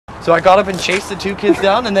So I got up and chased the 2 kids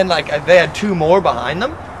down, and then like they had 2 more behind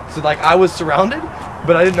them. So like I was surrounded,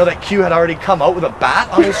 but I didn't know that Q had already come out with a bat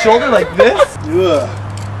on his shoulder like this. Ugh.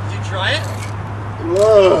 Did you try it?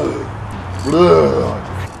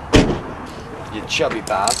 You chubby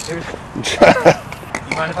bastard.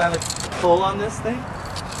 You mind if I like pull on this thing?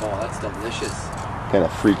 Oh, that's delicious. Kind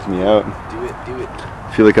of freaked me out. Do it, do it.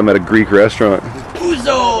 I feel like I'm at a Greek restaurant.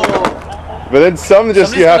 Uzo! But then some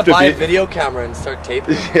just you have to buy a video camera and start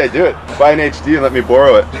taping. Yeah, do it. Buy an HD and let me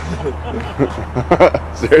borrow it.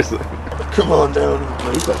 Seriously. Come on down.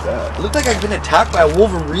 Look at that. I look like I've been attacked by a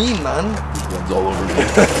Wolverine, man. Blood's all over me.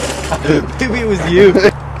 Maybe it was you.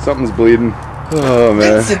 Something's bleeding. Oh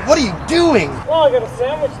man. Vincent, what are you doing? Oh, I got a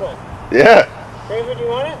sandwich left. Yeah. David, do you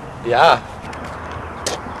want it? Yeah.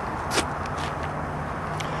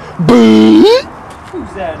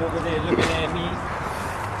 Who's that over there looking at me?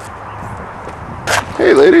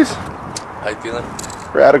 Hey ladies. How you feeling?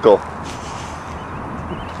 Radical.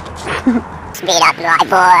 Speed up, my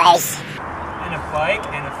boys. And a bike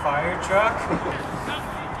and a fire truck.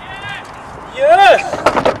 Yes!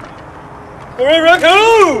 Hooray,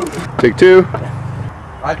 raccoon! Take 2.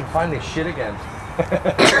 I can finally shit again.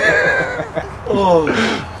 Oh,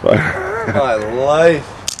 my life.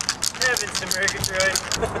 Heavens to Murgatroyd.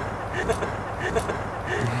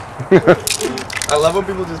 I love when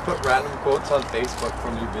people just put random quotes on Facebook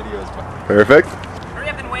from your videos. Perfect. Hurry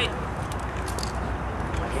up and wait.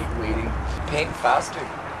 I hate waiting. Paint faster.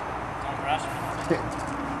 Don't rush me.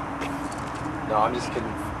 No, I'm just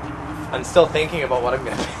kidding. I'm still thinking about what I'm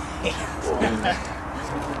gonna paint. You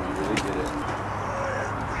really did it.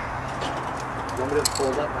 You want me to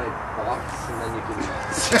fold up my box and then you can...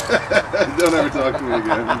 Don't ever talk to me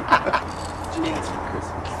again. Jeans for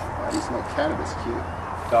Christmas. Why do you smell cannabis, cute?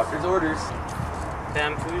 Doctor's orders.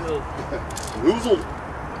 Damn foozle. Woozled.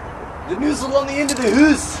 The noozle on the end of the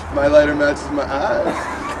hoose. My lighter matches my eyes.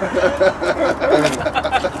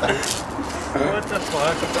 What the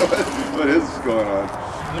fuck? What is going on?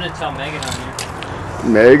 I'm gonna tell Megan on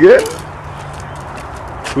you. Megan?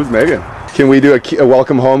 Who's Megan? Can we do a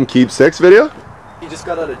welcome home keep 6 video? He just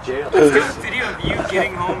got out of jail. Let's do a video of you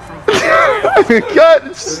getting home from jail.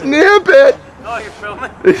 Cut! Snip it! Oh, you're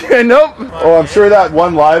filming? Yeah, nope. Oh, I'm sure that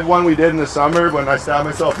one live one we did in the summer when I stabbed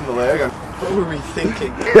myself in the leg. What were we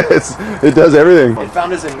thinking? Yes, it does everything. It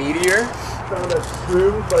found as a meteor. Found a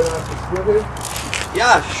shroom, but not the swimming.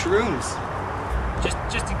 Yeah, shrooms.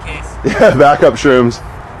 Just in case. Yeah, backup shrooms.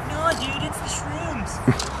 No, dude, it's the shrooms.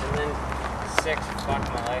 And then 6 fucked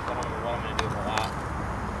my life. I don't know what I'm gonna do for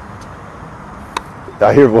that.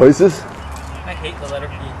 I hear voices. I hate the letter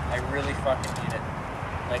P. I really fucking hate it.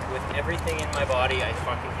 Like with everything in my body, I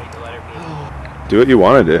fucking hate the letter P. Do what you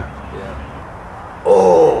want to do. Yeah.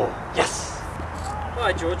 Oh, yes.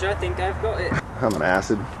 Hi, George. I think I've got it. I'm an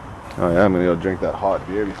acid. Oh yeah, I'm gonna go drink that hot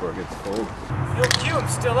beer before it gets cold. Yo, Q, I'm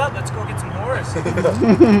still up. Let's go get some Horus.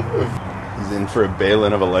 He's in for a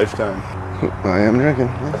bail-in of a lifetime. I am drinking.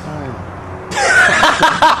 That's fine.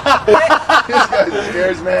 This guy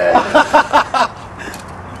scares me.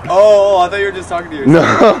 Oh, I thought you were just talking to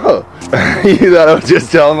yourself. No. You thought I was just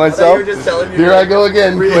telling myself? You were just telling me. Here I go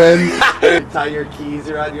again, Quinn. Tie your keys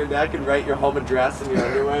around your neck and write your home address in your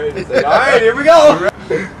underwear and say, all right, here we go.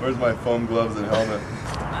 Where's my foam gloves and helmet?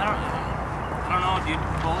 I don't know, dude.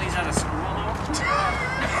 Bullies at a school,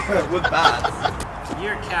 though? With bats.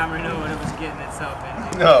 Your camera knew what it was getting itself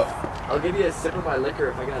into. No. I'll give you a sip of my liquor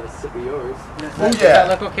if I got a sip of yours. Does that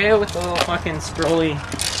look okay with the little fucking scrolly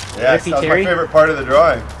Yes, that was my favorite part of the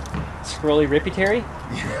drawing. Scrolly Rippy Terry?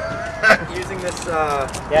 Using this,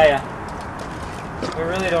 Yeah. We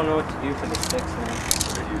really don't know what to do for the sticks, man.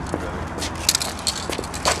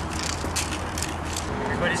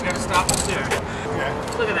 Everybody's gotta stop us there. Okay.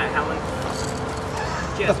 Look at that, Helen.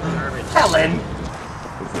 Just garbage. Helen.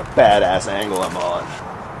 It's a badass angle I'm on.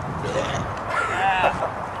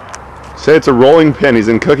 Say it's a rolling pin. He's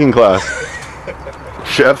in cooking class.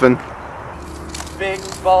 Chefing. Big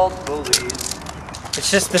bald bullies.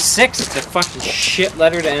 It's just the 6. It's a fucking shit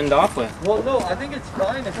letter to end off with. Well, no, I think it's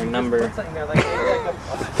fine if you number. just put something there, like a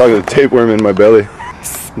Talking to the tapeworm in my belly.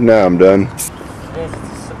 Now I'm done. It's a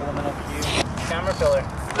subliminal cue. Camera filler.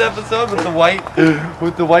 episode with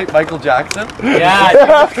the white Michael Jackson.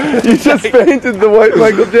 Yeah. You just painted the white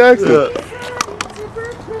Michael Jackson.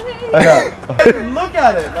 Look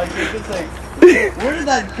at it, like it's just like, where did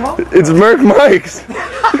that come from? It's Merc Mike's.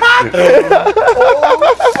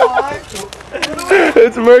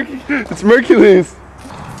 It's Mercules.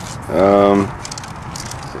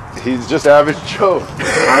 He's just average Joe.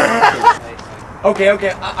 Okay.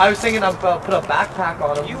 I was thinking I'd put a backpack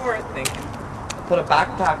on him. You weren't thinking. put a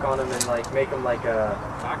backpack on him and like make him like a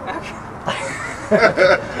Backpack?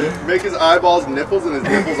 Make his eyeballs nipples and his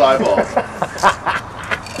nipples eyeballs.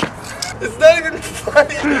 It's not even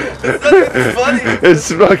funny. It's not even funny.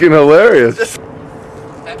 It's fucking hilarious.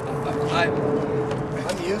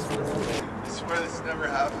 I'm useless. I swear this never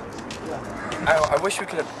happens. I wish we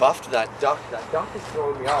could have buffed that duck. That duck is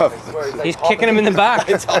throwing me off. I swear. He's, like, He's kicking him in the back.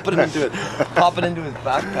 It's hopping into it. Hopping into his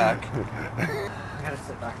backpack. I gotta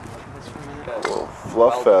sit back and look at this for a minute. Whoa,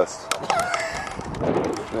 fluff fest.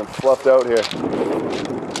 I'm fluffed out here.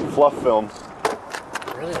 Fluff film.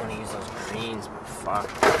 I really want to use those greens, but fuck.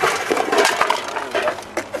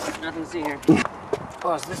 Nothing to see here.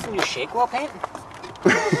 Oh, is this the new shake wall paint?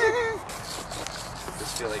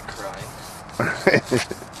 Just feel like crying.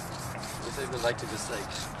 I would like to just like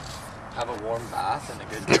have a warm bath and a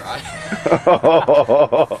good dry.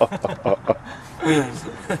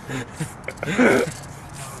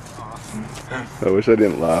 I wish I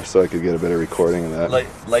didn't laugh so I could get a better recording of that.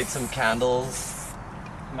 Light some candles.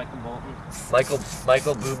 Michael Bolton. Michael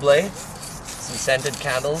Bublé. Some scented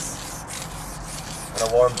candles. And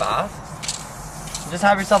a warm bath. And just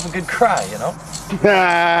have yourself a good cry, you know?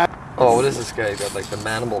 Oh, what is this guy got? Like the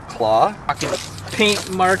manimal claw? Fucking paint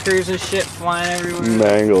markers and shit flying everywhere.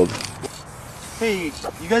 Mangled. Hey,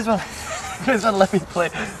 you guys want to let me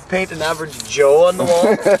paint an average Joe on the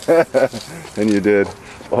wall? And you did.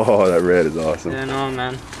 Oh, that red is awesome. Yeah, no,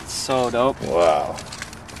 man. It's so dope. Wow.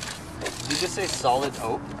 Did you just say solid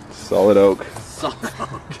oak? Solid oak. Solid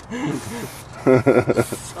oak.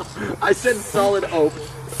 I said solid oak.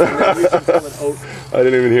 Solid oak. I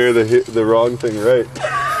didn't even hear the wrong thing right.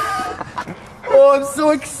 Oh, I'm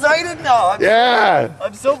so excited now.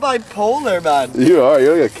 I'm so bipolar, man. You are.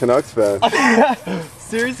 You're like a Canucks fan.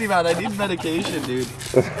 Seriously, man, I need medication, dude.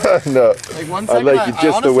 No. Like 1 I second, like you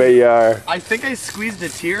just the way you are. I think I squeezed a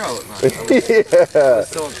tear out, man. I Yeah. was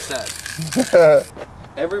so upset.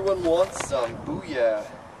 Everyone wants some. Booyah.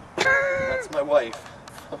 That's my wife.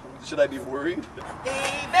 Should I be worried?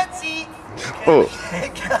 Hey, Betsy. Oh.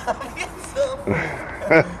 Come get some.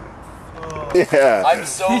 Yeah. I'm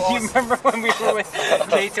so You awesome. remember when we were with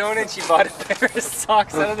Daytona and she bought a pair of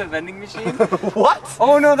socks out of the vending machine? What?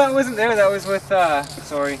 Oh no, that wasn't there. That was with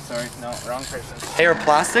sorry, no, wrong person. Layer of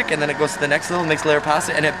plastic, and then it goes to the next level, next layer of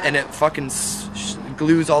plastic, and it fucking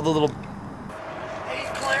glues all the little. Hey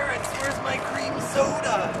Clarence, where's my cream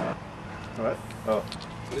soda? What? Oh.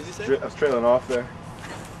 What did you say? I was trailing off there.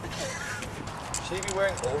 Should he be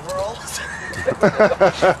wearing overalls?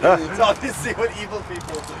 It's obviously what evil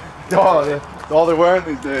people do. Oh, that's all they're wearing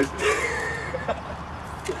these days.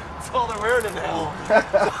 That's all they're wearing in hell.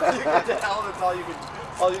 You get to hell, that's all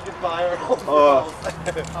you can buy are overalls.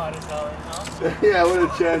 Hot as hell, no? Yeah, what are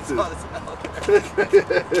the chances? Hot as hell.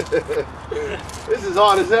 This is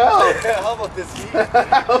hot as hell. Yeah, how about this heat?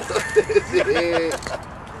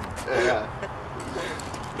 Yeah.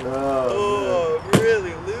 Oh, I'm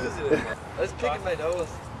really losing it. I was picking my nose.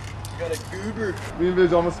 Got a goober. Me and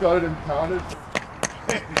Biz almost got it impounded.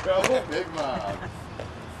 Double Big Mom.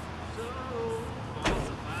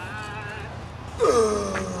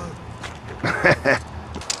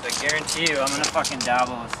 I guarantee you, I'm gonna fucking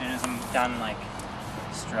dabble as soon as I'm done, like,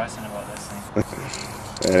 stressing about this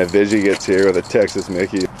thing. And if Vigi gets here with a Texas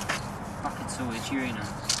Mickey. Fucking so itchy right now.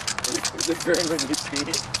 Is it very when you see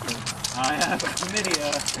it? I have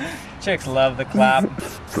chlamydia. Chicks love the clap.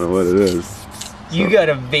 That's not what it is. You got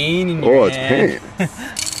a vein in your Oh, it's hand. paint.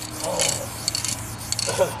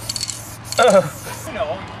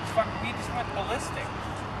 No, fucking we just went ballistic.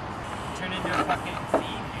 Turn into a fucking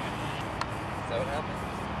fiend, dude. Is that what happened?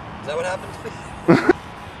 Is that what happened?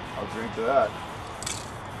 I'll drink to that.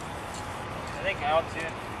 I think I'll too.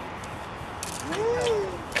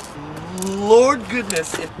 Lord goodness.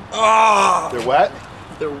 Ah! They're wet?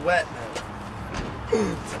 They're wet, man.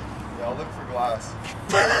 Yeah, I'll look for glass.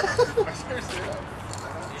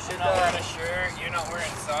 You should not wearing a shirt, you're not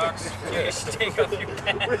wearing socks. You should take off your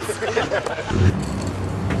pants.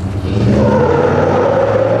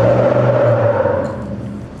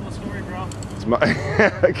 Cool story, bro. It's my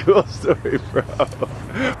cool story, bro.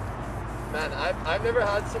 Man, I've never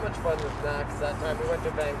had so much fun with that, because that time we went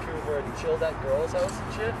to Vancouver and chilled at girls' house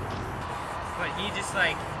and shit. But he just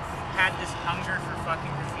like had this hunger for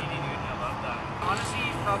fucking graffiti, dude, and I love that. Honestly,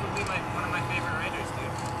 he's probably one of my favorite writers,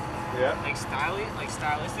 dude. Yeah. Like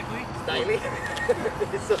stylistically. Styly.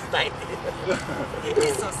 It's so styly.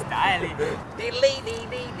 He's so stylish. It's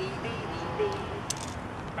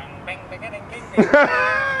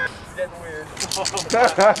getting weird.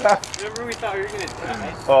 Remember we thought we were gonna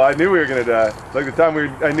die? Oh, I knew we were gonna die. Like the time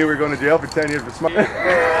I knew we were going to jail for 10 years for smoking.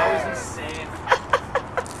 That was insane.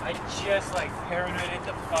 I just like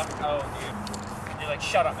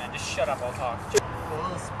shut up, man. Just shut up. I'll talk. A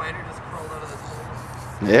little spider just crawled out of this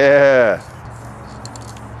hole. Yeah.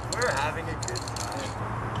 We're having a good time.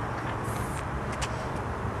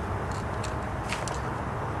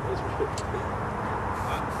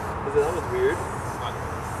 That was weird. What?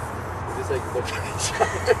 We just like looked at each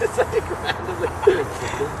other. It's like randomly. I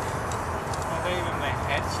thought even my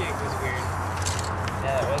head shake was weird.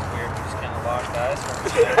 Yeah, that was weird. We just kind of locked eyes for a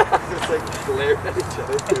minute. Just like glared at each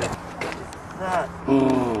other. That.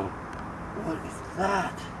 What is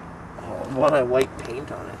that? Oh, what a white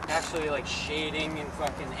paint on it. Actually, like shading and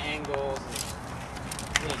fucking angles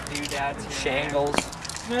and little doodads. Shangles.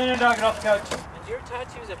 No, dog, get off the couch. Did your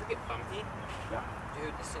tattoos ever get bumpy? Yeah.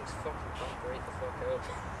 Dude, this thing's fucking bumped right the fuck out.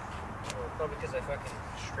 Well, probably because I fucking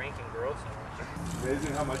shrank and grow so much.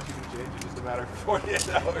 Amazing how much you can change in just a matter of 48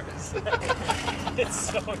 hours. It's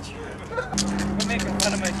so true. I'm making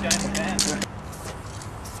fun of my giant fan.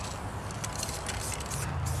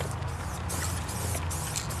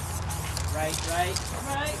 Right.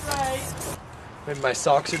 Maybe my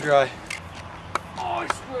socks are dry. Oh,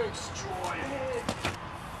 it's very dry.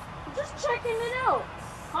 I'm just checking it out.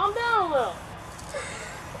 Calm down a little.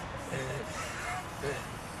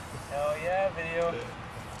 Hell yeah, video.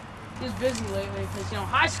 He's busy lately because, you know,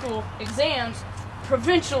 high school, exams,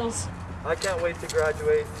 provincials. I can't wait to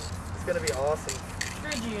graduate. It's gonna be awesome. What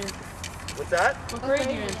grade you in? What's that? What grade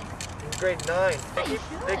you in? In grade 9. They keep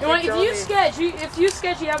You know, if telling you me- sketch, you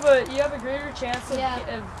have a greater chance of, Yeah.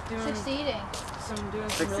 of doing Succeeding. some really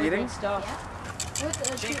Succeeding? good stuff.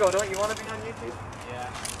 Chico, don't you want to be on YouTube? Yeah.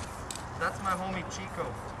 That's my homie Chico.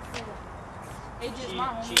 AJ's my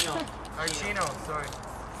homie. Chino. Or Chino, sorry.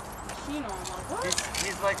 Chino, I'm like, what?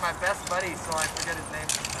 He's like my best buddy, so I forget his name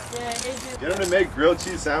sometimes. Yeah, AJ. Get him to make grilled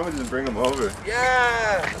cheese sandwiches and bring them over.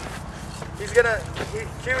 Yeah! He's gonna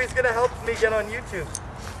help me get on YouTube.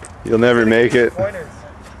 You'll never make it. Pointers.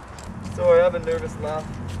 So I have a nervous laugh.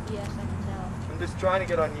 Yes, I can tell. I'm just trying to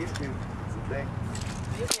get on YouTube. That's the thing.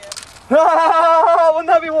 Ah, wouldn't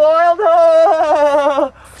that be wild?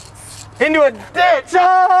 Ah! Into a ditch!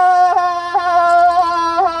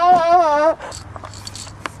 Ah!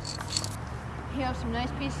 You have some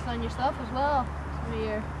nice pieces on yourself as well. Some of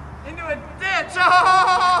your... Into a ditch!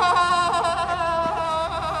 Ah!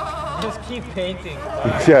 Just keep painting.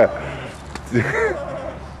 Yeah.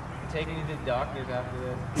 Taking you to the doctors after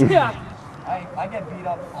this. Yeah. I get beat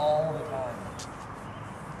up all the time.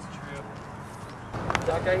 It's true. Is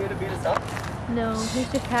that guy here to beat us up? No, he's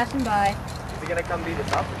just passing by. Is he gonna come beat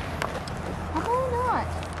us up? Probably not.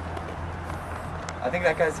 I think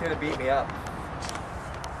that guy's here to beat me up.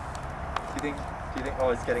 Do you think,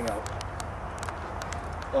 oh, he's getting out.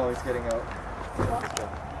 Oh, he's getting out. Let's go.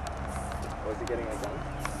 Oh, is he getting a gun?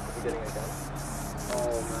 Is he getting a gun?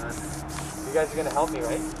 Oh, man. You guys are gonna help me,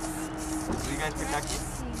 right? Will you guys protect me?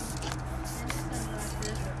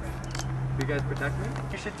 Will you guys protect me?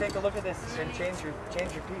 You should take a look at this and change your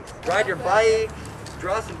piece. Ride your bike,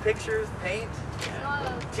 draw some pictures, paint.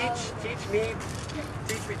 Teach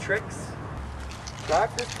me tricks.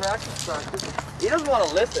 Practice. He doesn't want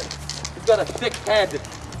to listen. He's got a thick head.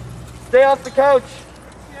 Stay off the couch.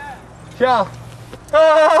 Yeah.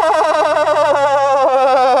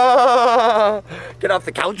 Get off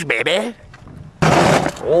the couch, baby.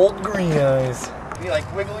 Old green eyes. You like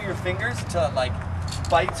wiggle your fingers until it like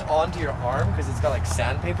bites onto your arm because it's got like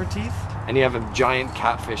sandpaper teeth, and you have a giant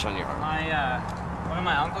catfish on your arm. One of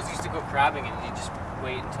my uncles used to go crabbing and he'd just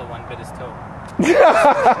wait until one bit his toe.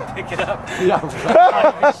 Pick it up. Yeah.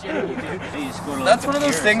 I'm shitting you, dude. They just go to, like, That's the one of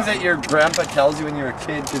those pier or things that something. your grandpa tells you when you're a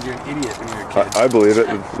kid because you're an idiot when you're a kid. I believe it.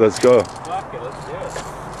 Let's go. Fuck it, let's do it.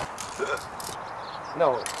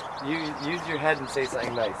 No, you use your head and say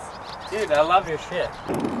something nice. Dude, I love your shit.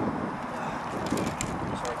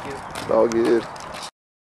 Thank you. It's all good.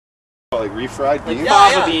 Like refried beans?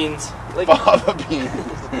 Fava beans. Like, Fava beans.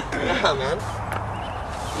 yeah, man.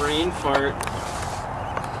 Brain fart. I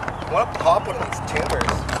want to pop one of these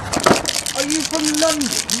tumors. Are you from London?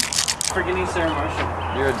 Forgetting Sarah Marshall.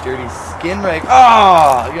 You're a dirty skin rag.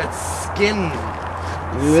 Ah, you got skinned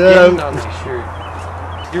on my shirt.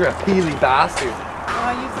 You're a peely bastard.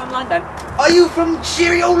 Are you from London? Are you from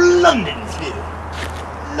Cheerio Londonsville?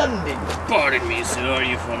 London. Pardon me, sir. Are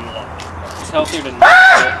you from London? It's healthier than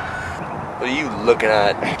What are you looking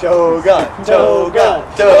at? Toga.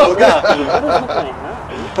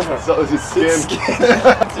 So it's his skin.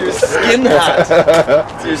 It's your skin hat.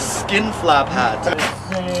 It's your skin flap hat.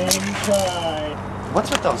 same time. What's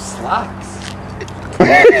with those slacks?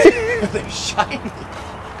 They're shiny.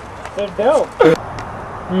 They're dope.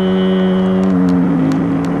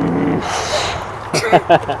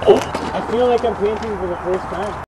 I feel like I'm painting for the first time.